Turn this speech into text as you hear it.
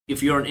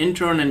if you're an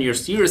intern and you're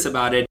serious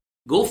about it,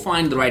 go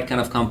find the right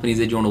kind of companies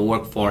that you want to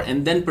work for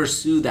and then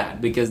pursue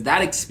that, because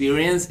that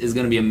experience is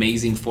going to be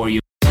amazing for you.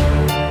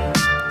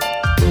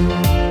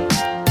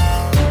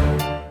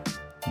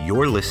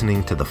 You're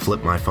listening to the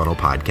Flip My Funnel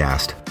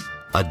podcast,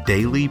 a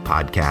daily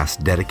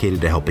podcast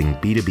dedicated to helping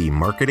B2B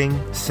marketing,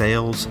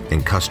 sales,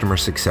 and customer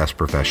success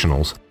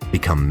professionals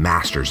become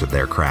masters of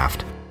their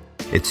craft.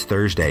 It's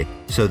Thursday,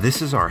 so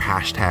this is our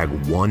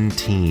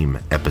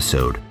 #OneTeam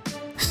episode.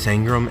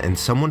 Sangram and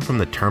someone from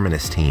the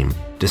Terminus team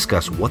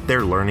discuss what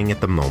they're learning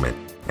at the moment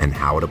and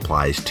how it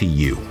applies to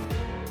you.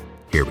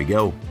 Here we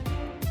go.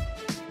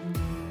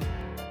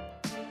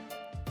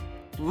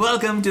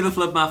 Welcome to the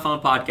Flip My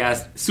Funnel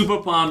podcast. Super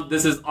pumped.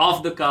 This is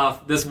off the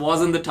cuff. This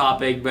wasn't the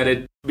topic, but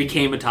it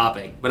became a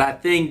topic. But I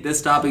think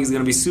this topic is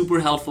going to be super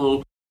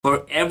helpful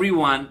for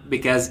everyone,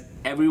 because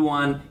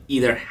everyone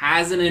either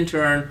has an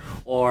intern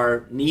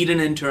or need an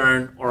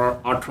intern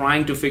or are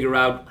trying to figure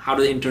out how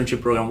the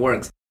internship program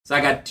works. So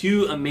I got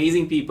two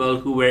amazing people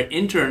who were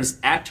interns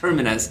at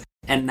Terminus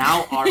and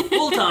now are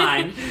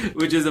full-time,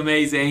 which is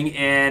amazing.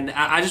 And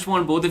I just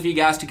want both of you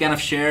guys to kind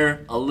of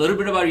share a little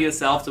bit about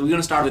yourself. So we're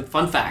going to start with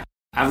fun fact.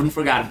 I haven't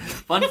forgotten.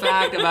 Fun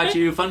fact about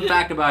you, fun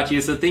fact about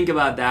you. So think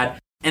about that.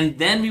 And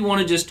then we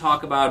want to just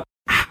talk about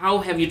how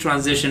have you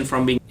transitioned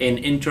from being an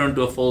intern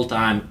to a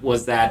full-time?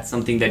 Was that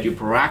something that you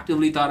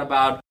proactively thought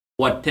about?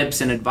 What tips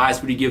and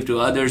advice would you give to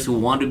others who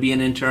want to be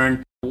an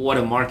intern? What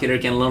a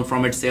marketer can learn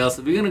from its sales?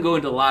 So we're going to go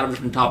into a lot of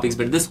different topics,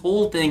 but this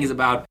whole thing is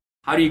about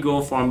how do you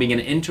go from being an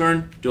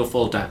intern to a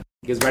full-time?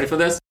 You guys ready for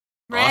this?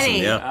 Ready.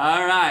 Awesome, yeah.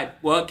 All right.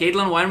 Well,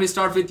 Kaitlin, why don't we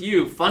start with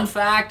you? Fun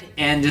fact,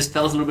 and just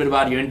tell us a little bit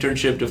about your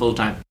internship to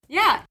full-time.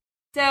 Yeah.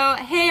 So,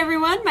 hey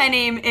everyone, my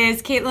name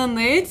is Kaitlin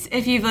Lutz.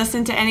 If you've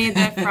listened to any of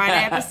the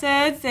Friday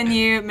episodes, then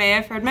you may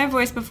have heard my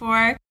voice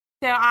before.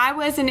 So I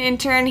was an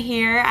intern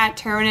here at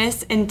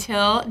Terminus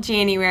until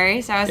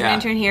January. So I was an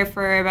intern here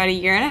for about a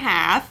year and a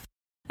half.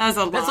 That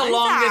was That's the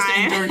longest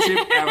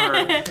internship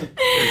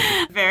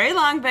ever. Very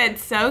long, but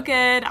so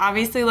good.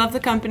 Obviously love the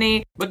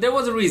company. But there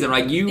was a reason,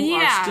 right? You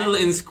are still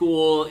in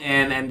school,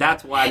 and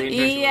that's why the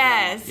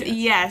internship was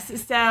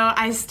Yes. So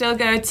I still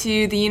go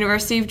to the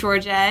University of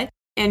Georgia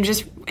and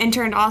just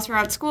interned all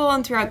throughout school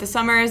and throughout the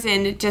summers,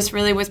 and just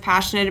really was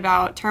passionate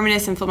about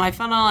Terminus and Flip My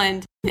Funnel,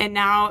 and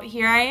now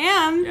here I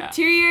am.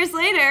 2 years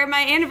later.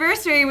 My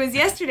anniversary was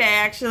yesterday,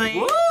 actually.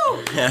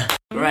 Woo!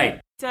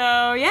 Right.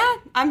 So, yeah,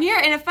 I'm here.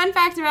 And a fun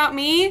fact about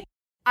me,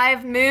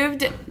 I've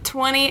moved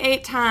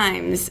 28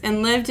 times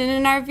and lived in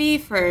an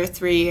RV for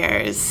 3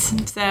 years.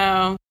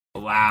 So,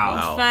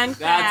 wow. Fun fact.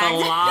 That's a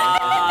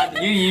lot.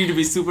 You need to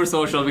be super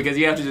social because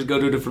you have to just go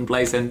to a different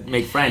place and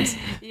make friends.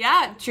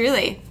 Yeah,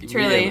 truly.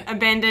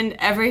 Abandoned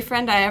every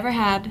friend I ever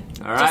had.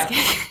 All right.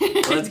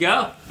 Let's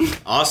go.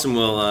 Awesome.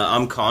 Well,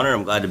 I'm Connor.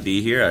 I'm glad to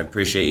be here. I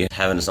appreciate you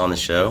having us on the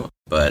show.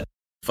 But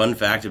fun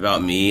fact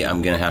about me,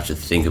 I'm going to have to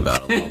think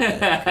about it a little bit.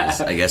 'Cause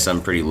I guess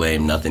I'm pretty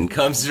lame. Nothing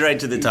comes right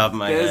to the top of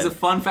my head. There's a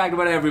fun fact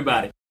about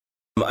everybody.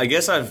 I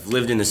guess I've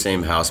lived in the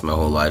same house my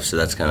whole life, so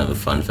that's kind of a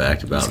fun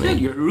fact about me.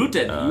 Good. You're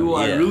rooted. You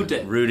are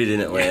rooted. Rooted in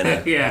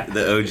Atlanta.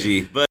 The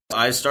OG. But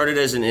I started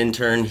as an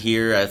intern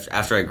here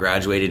after I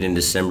graduated in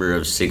December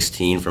of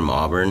 2016 from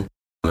Auburn.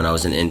 And I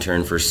was an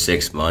intern for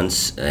 6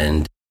 months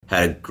and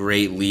had a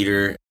great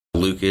leader,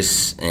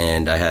 Lucas,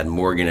 and I had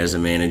Morgan as a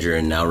manager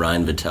and now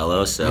Ryan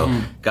Vitello. So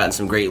gotten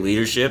some great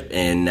leadership,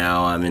 and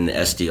now I'm in the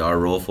SDR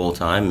role full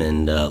time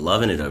and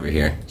loving it over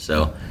here.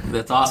 So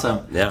that's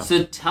awesome. Yeah.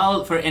 So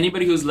tell, for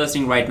anybody who's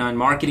listening right now in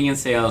marketing and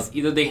sales,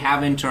 either they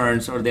have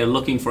interns or they're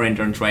looking for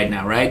interns right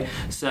now, right?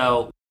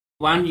 So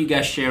why don't you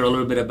guys share a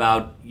little bit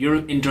about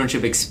your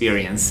internship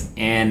experience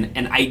and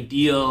an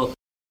ideal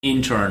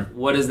intern?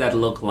 What does that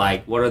look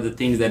like? What are the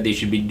things that they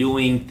should be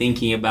doing,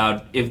 thinking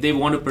about if they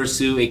want to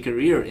pursue a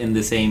career in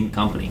the same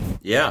company?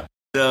 Yeah.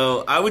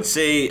 So I would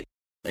say,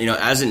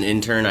 as an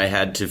intern, I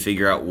had to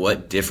figure out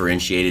what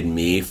differentiated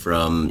me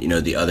from,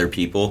 the other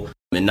people.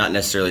 And not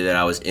necessarily that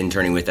I was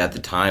interning with at the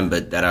time,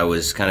 but that I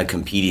was kind of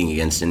competing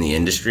against in the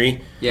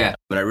industry. Yeah.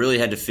 But I really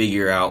had to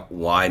figure out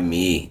why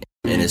me.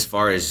 And as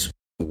far as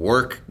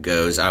work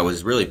goes, I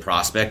was really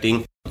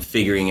prospecting,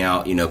 figuring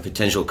out,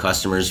 potential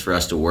customers for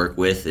us to work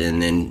with,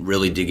 and then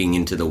really digging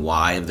into the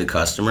why of the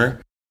customer.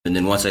 And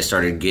then once I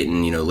started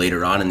getting,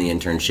 later on in the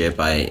internship,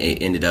 I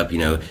ended up,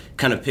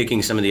 kind of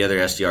picking some of the other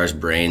SDRs'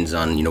 brains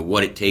on,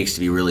 what it takes to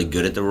be really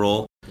good at the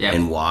role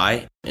and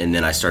why. And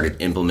then I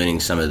started implementing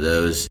some of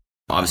those,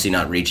 obviously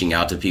not reaching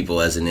out to people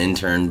as an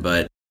intern,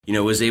 but,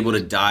 was able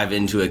to dive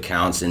into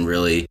accounts and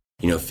really,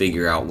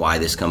 figure out why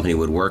this company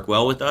would work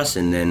well with us.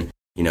 And then,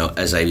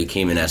 as I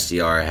became an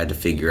SDR, I had to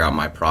figure out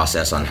my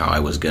process on how I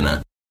was going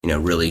to,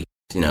 really,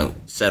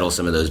 settle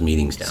some of those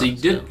meetings down. So you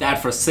did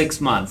that for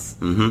 6 months,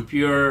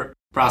 pure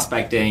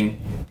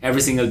prospecting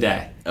every single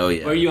day. Oh,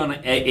 yeah. Were you on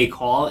a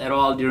call at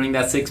all during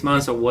that 6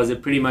 months, or was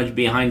it pretty much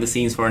behind the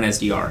scenes for an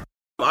SDR?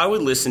 I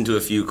would listen to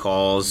a few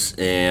calls,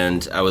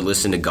 and I would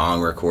listen to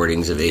gong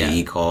recordings of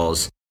AE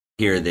calls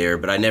here or there,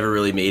 but I never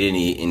really made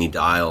any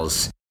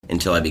dials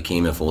until I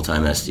became a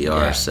full-time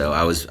SDR. Yeah. So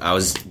I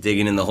was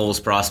digging in the holes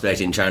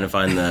prospecting, trying to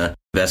find the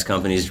best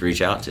companies to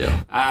reach out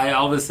to. I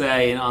always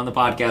say on the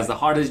podcast, the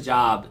hardest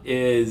job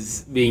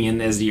is being in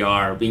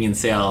SDR, being in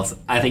sales.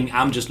 I think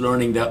I'm just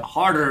learning that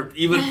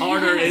even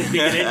harder is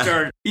being an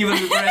intern. Even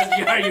before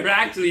SDR, you're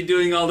actually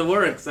doing all the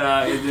work.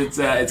 So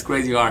it's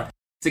crazy hard.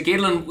 So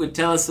Kaitlin, would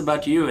tell us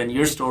about you and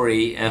your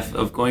story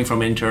of going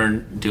from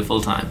intern to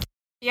full-time.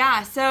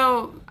 Yeah,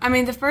 so, I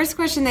mean, the first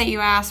question that you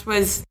asked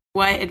was,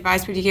 what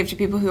advice would you give to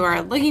people who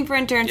are looking for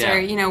interns,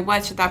 or,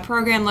 what should that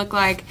program look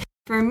like?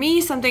 For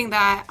me, something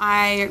that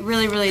I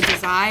really, really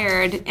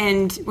desired,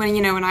 and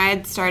when I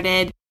had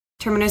started,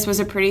 Terminus was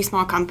a pretty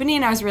small company,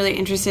 and I was really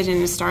interested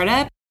in a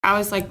startup. I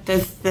was like the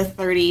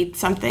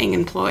 30-something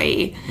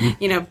employee,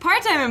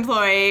 part-time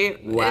employee.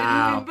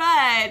 Wow.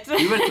 But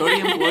you were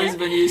 30 employees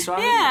when you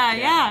started?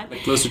 Yeah.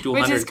 Like close to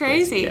 200. Which is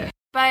crazy. Yeah.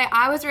 But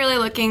I was really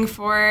looking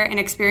for an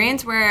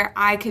experience where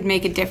I could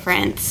make a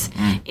difference.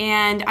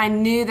 And I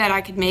knew that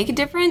I could make a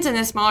difference in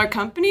a smaller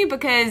company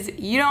because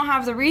you don't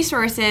have the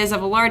resources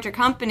of a larger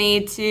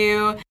company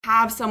to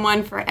have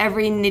someone for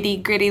every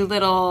nitty-gritty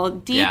little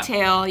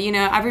detail.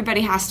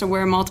 Everybody has to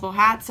wear multiple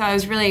hats. So I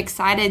was really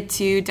excited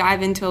to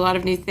dive into a lot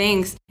of new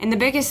things. And the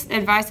biggest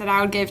advice that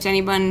I would give to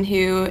anyone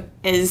who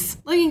is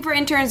looking for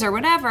interns or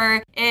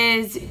whatever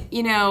is,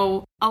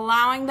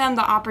 allowing them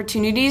the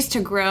opportunities to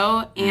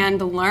grow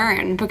and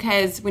learn,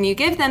 because when you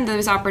give them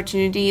those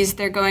opportunities,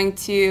 they're going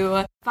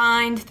to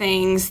find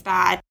things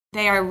that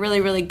they are really,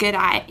 really good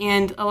at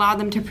and allow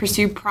them to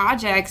pursue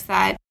projects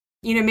that,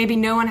 maybe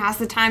no one has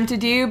the time to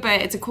do,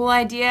 but it's a cool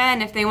idea.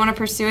 And if they want to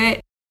pursue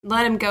it,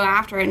 let them go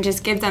after it and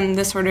just give them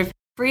the sort of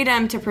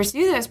freedom to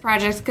pursue those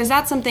projects, because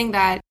that's something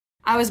that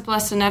I was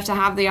blessed enough to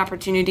have the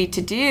opportunity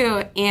to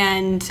do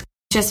and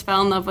just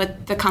fell in love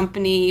with the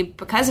company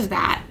because of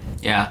that.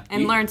 Yeah.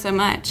 And learned so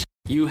much.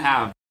 You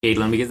have,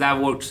 Kaitlin, because I've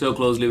worked so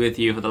closely with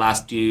you for the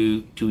last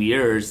two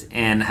years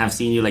and have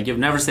seen you, you've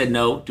never said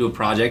no to a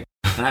project.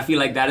 And I feel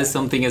like that is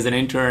something as an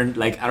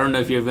intern, I don't know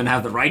if you even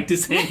have the right to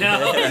say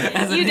no.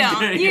 You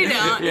don't.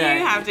 Yeah.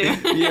 You have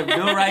to. You have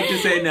no right to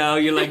say no.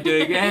 You're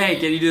doing, hey,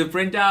 can you do the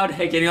printout?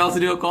 Hey, can you also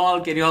do a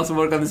call? Can you also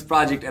work on this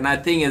project? And I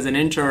think as an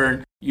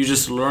intern, you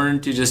just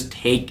learn to just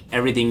take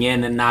everything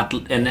in and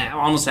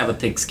almost have a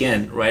thick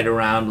skin right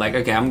around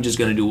okay, I'm just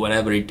going to do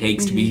whatever it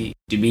takes to be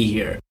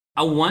here.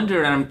 I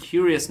wonder, and I'm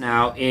curious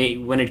now,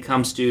 when it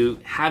comes to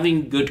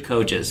having good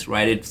coaches,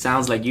 right? It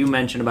sounds like you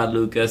mentioned about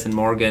Lucas and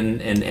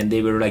Morgan, and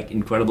they were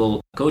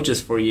incredible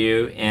coaches for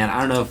you. And I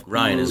don't know if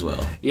Ryan as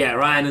well. Yeah,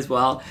 Ryan as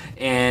well.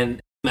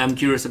 And I'm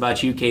curious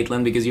about you,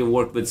 Kaitlin, because you've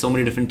worked with so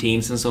many different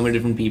teams and so many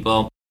different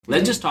people.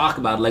 Let's just talk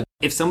about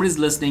if somebody's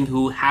listening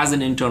who has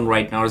an intern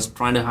right now, or is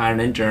trying to hire an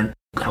intern,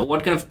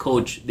 what kind of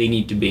coach they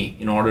need to be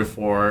in order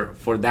for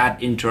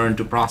that intern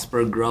to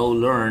prosper, grow,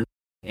 learn,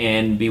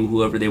 and be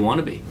whoever they want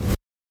to be.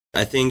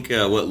 I think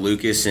what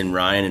Lucas and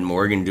Ryan and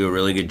Morgan do a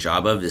really good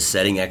job of is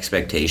setting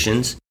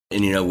expectations.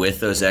 And, with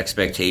those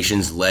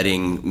expectations,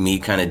 letting me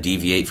kind of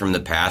deviate from the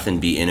path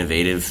and be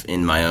innovative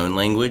in my own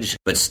language.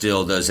 But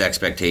still, those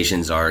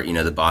expectations are,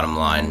 the bottom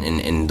line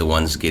and the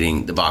ones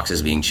getting the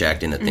boxes being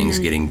checked and the things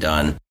getting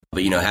done.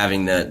 But,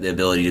 having the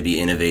ability to be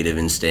innovative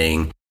and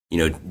staying,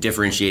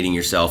 differentiating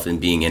yourself and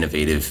being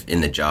innovative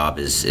in the job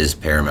is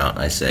paramount,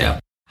 I say. Yeah.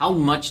 How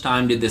much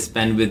time did they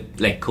spend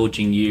with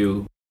coaching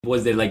you?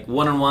 Was there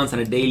one-on-ones on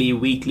a daily,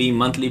 weekly,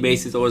 monthly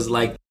basis, or was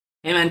it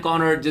hey man,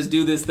 Connor, just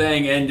do this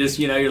thing, and just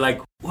you're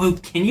well,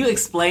 can you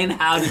explain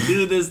how to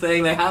do this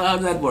thing? How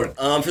does that work?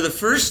 For the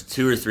first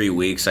 2 or 3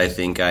 weeks, I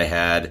think I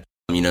had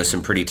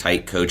some pretty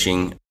tight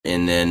coaching,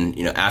 and then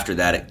after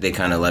that they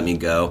kind of let me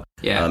go.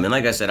 Yeah. And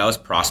like I said, I was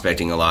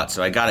prospecting a lot,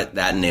 so I got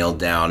that nailed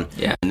down.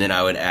 Yeah. And then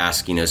I would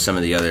ask some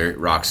of the other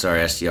rock star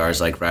SDRs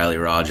like Riley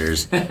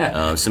Rogers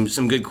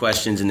some good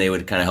questions, and they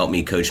would kind of help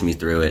me coach me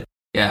through it.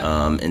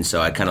 Yeah. And so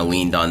I kind of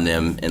leaned on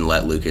them and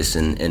let Lucas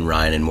and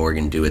Ryan and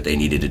Morgan do what they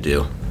needed to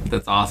do.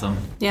 That's awesome.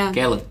 Yeah.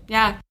 Kaitlin.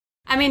 Yeah.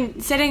 I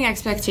mean, setting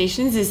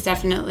expectations is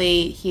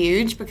definitely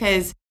huge,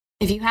 because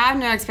if you have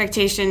no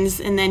expectations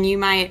and then you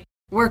might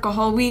work a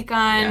whole week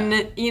on,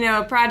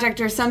 a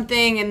project or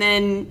something, and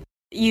then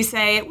you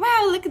say,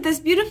 wow, look at this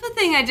beautiful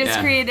thing I just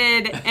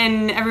created.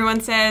 And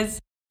everyone says,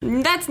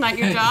 that's not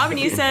your job. And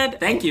you said,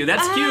 thank you.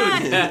 That's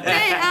cute.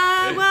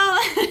 Great. Well,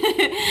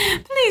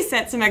 please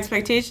set some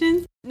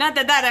expectations. Not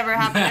that ever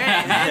happened.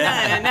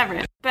 Right?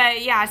 Never.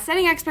 But yeah,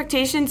 setting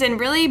expectations and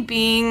really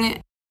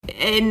being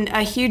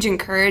a huge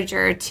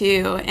encourager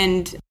too.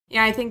 And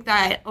I think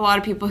that a lot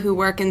of people who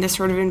work in this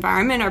sort of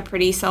environment are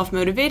pretty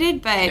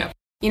self-motivated, but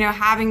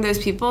having those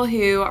people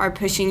who are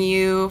pushing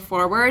you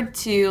forward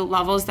to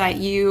levels that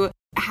you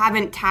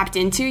haven't tapped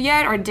into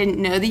yet or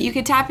didn't know that you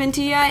could tap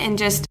into yet, and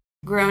just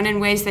grown in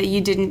ways that you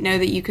didn't know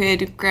that you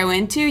could grow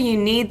into. You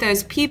need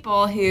those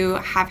people who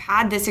have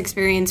had this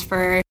experience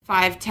for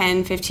 5,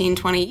 10, 15,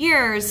 20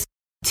 years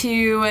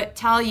to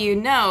tell you,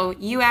 no,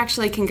 you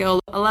actually can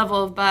go a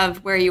level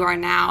above where you are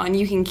now, and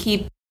you can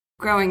keep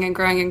growing and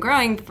growing and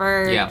growing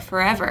for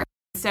forever.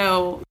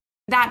 So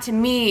that to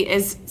me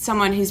is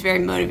someone who's very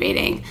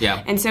motivating.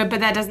 Yeah. And so,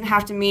 but that doesn't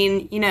have to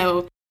mean,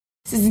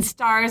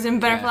 stars and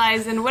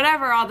butterflies and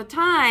whatever all the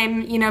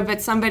time,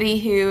 but somebody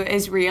who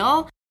is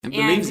real and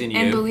believes in you.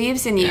 And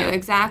believes in you,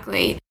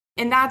 exactly.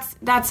 And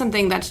that's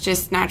something that's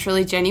just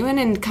naturally genuine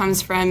and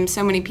comes from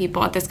so many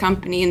people at this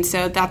company. And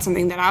so that's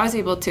something that I was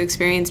able to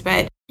experience.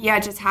 But yeah,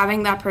 just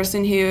having that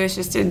person who is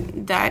just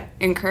that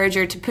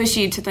encourager to push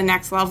you to the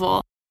next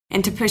level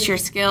and to push your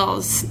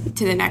skills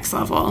to the next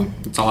level.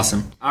 It's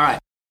awesome. All right.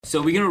 So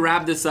we're going to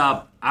wrap this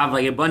up. I have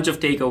like a bunch of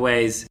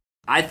takeaways.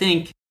 I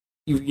think,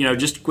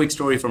 just a quick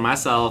story for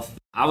myself.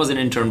 I was an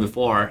intern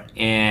before,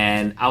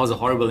 and I was a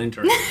horrible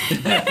intern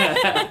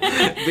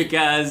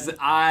because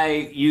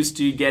I used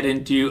to get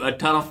into a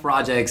ton of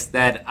projects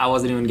that I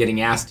wasn't even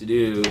getting asked to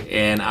do,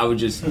 and I would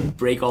just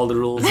break all the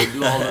rules and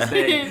do all the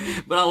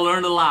things. But I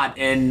learned a lot,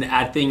 and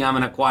I think I'm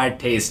an acquired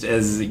taste,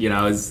 as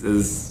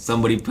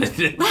somebody put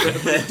it to me.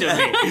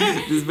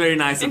 It's very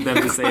nice of them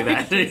to say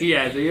that.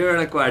 Yeah, so you're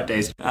an acquired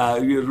taste.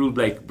 You're a rule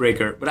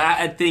breaker. But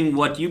I think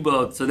what you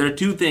both, so there are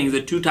two things,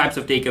 the two types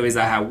of takeaways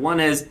I have. One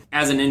is,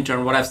 as an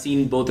intern, what I've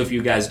seen both of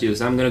you guys do.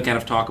 So I'm going to kind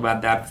of talk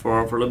about that for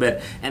a little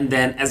bit. And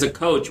then as a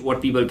coach,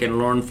 what people can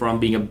learn from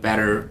being a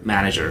better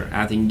manager.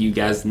 I think you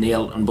guys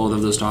nailed on both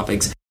of those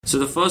topics. So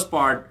the first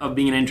part of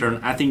being an intern,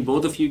 I think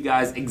both of you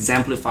guys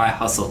exemplify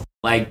hustle,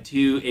 like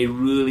to a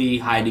really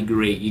high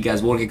degree. You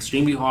guys work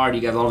extremely hard.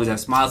 You guys always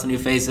have smiles on your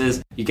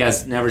faces. You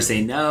guys never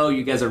say no.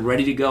 You guys are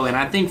ready to go. And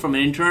I think from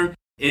an intern,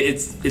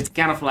 it's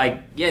kind of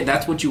like, yeah,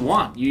 that's what you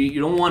want.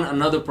 You don't want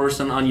another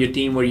person on your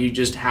team where you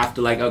just have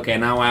to okay,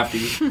 now I have to,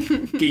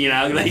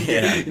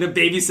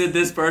 babysit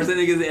this person,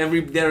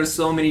 because there are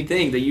so many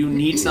things that you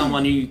need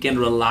someone who you can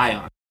rely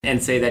on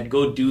and say that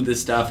go do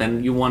this stuff,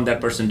 and you want that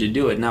person to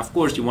do it. Now, of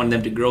course, you want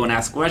them to grow and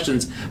ask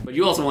questions, but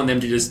you also want them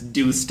to just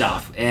do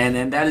stuff.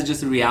 And that is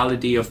just the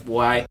reality of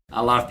why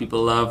a lot of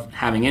people love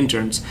having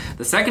interns.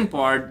 The second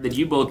part that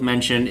you both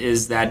mentioned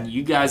is that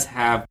you guys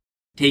have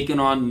taken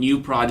on new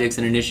projects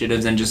and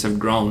initiatives and just have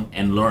grown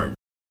and learned.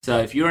 So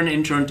if you're an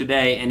intern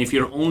today, and if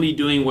you're only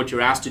doing what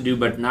you're asked to do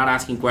but not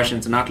asking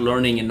questions and not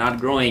learning and not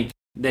growing,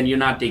 then you're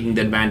not taking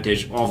the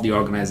advantage of the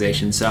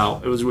organization.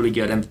 So it was really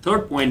good. And the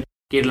third point,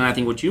 Kaitlin, I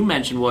think what you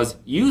mentioned was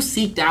you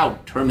seeked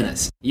out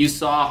Terminus. You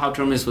saw how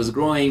Terminus was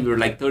growing. We were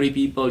like 30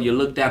 people. You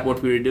looked at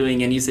what we were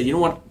doing and you said, you know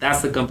what,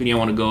 that's the company I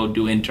want to go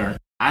do intern.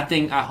 I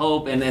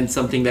hope, and then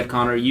something that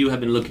Connor, you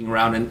have been looking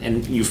around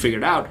and you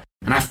figured out.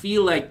 And I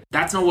feel like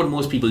that's not what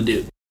most people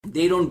do.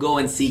 They don't go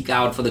and seek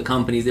out for the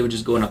companies. They would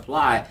just go and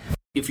apply.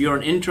 If you're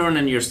an intern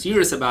and you're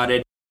serious about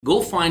it,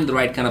 go find the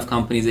right kind of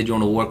companies that you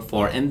want to work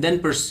for and then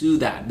pursue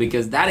that,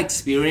 because that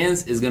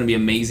experience is going to be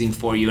amazing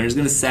for you and it's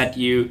going to set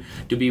you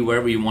to be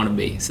wherever you want to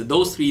be. So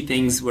those three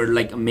things were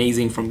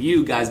amazing from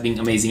you guys being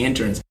amazing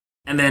interns.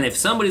 And then if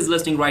somebody's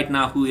listening right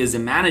now who is a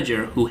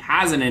manager who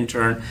has an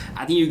intern,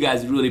 I think you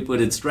guys really put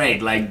it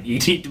straight. You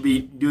need to be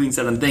doing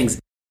certain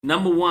things.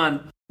 Number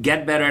one,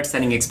 get better at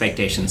setting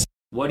expectations.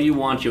 What do you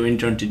want your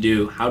intern to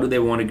do? How do they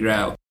want to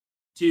grow?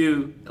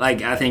 Two,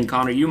 I think,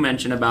 Connor, you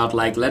mentioned about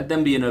let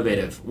them be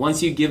innovative.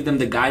 Once you give them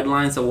the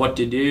guidelines of what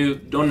to do,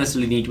 don't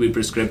necessarily need to be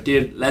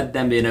prescriptive. Let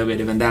them be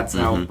innovative. And that's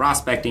how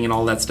prospecting and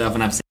all that stuff.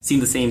 And I've seen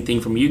the same thing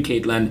from you,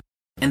 Kaitlin.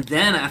 And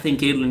then I think,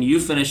 Kaitlin, you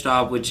finished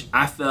off, which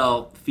I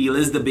feel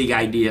is the big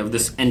idea of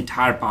this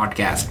entire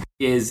podcast,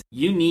 is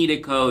you need a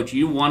coach.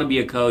 You want to be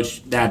a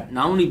coach that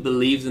not only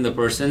believes in the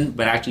person,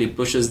 but actually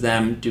pushes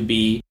them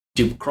to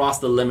cross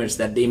the limits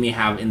that they may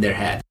have in their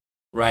head,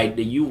 right?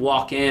 That you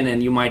walk in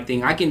and you might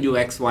think, I can do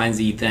X, Y, and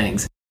Z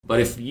things. But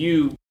if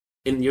you,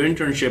 in your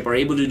internship, are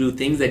able to do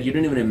things that you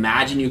didn't even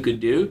imagine you could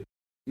do,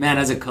 man,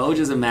 as a coach,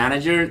 as a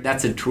manager,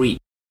 that's a treat,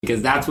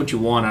 because that's what you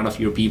want out of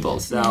your people.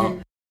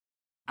 So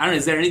I don't know,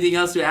 is there anything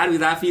else to add?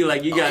 Because I feel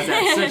like you guys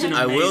have such an amazing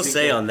I will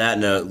say on that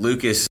note,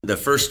 Lucas, the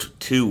first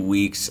 2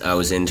 weeks I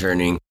was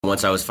interning,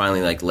 once I was finally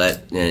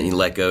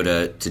let go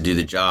to do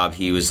the job,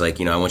 he was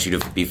like, I want you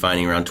to be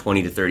finding around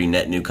 20 to 30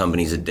 net new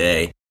companies a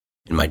day.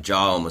 And my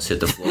jaw almost hit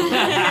the floor. And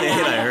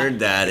I heard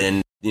that.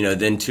 And,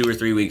 then 2 or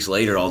 3 weeks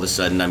later, all of a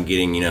sudden I'm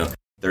getting,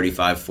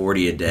 35,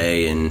 40 a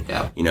day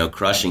and,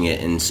 crushing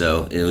it. And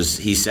so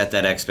he set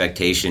that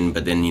expectation,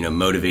 but then,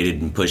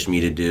 motivated and pushed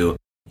me to do,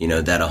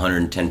 that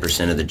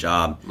 110% of the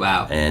job.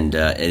 Wow. And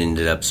it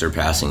ended up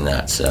surpassing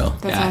that. So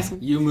that's awesome.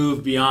 You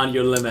moved beyond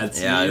your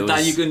limits. Yeah, you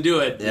thought you couldn't do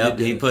it. Yep,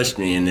 he pushed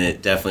me and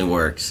it definitely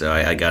worked. So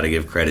I got to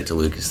give credit to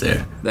Lucas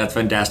there. That's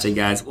fantastic,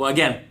 guys. Well,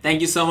 again, thank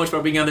you so much for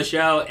being on the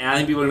show. And I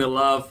think people are going to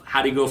love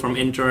how to go from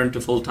intern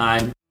to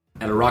full-time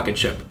at a rocket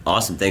ship.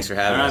 Awesome. Thanks for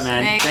having us. All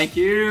right, man. Thanks. Thank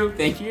you.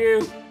 Thank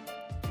you.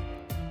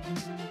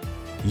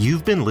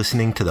 You've been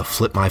listening to the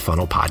Flip My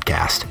Funnel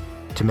podcast.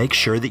 To make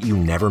sure that you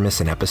never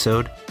miss an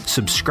episode,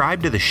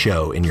 subscribe to the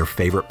show in your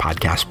favorite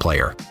podcast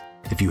player.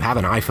 If you have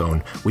an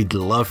iPhone, we'd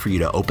love for you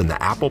to open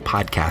the Apple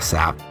Podcasts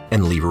app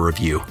and leave a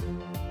review.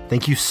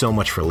 Thank you so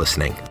much for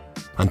listening.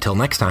 Until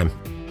next time.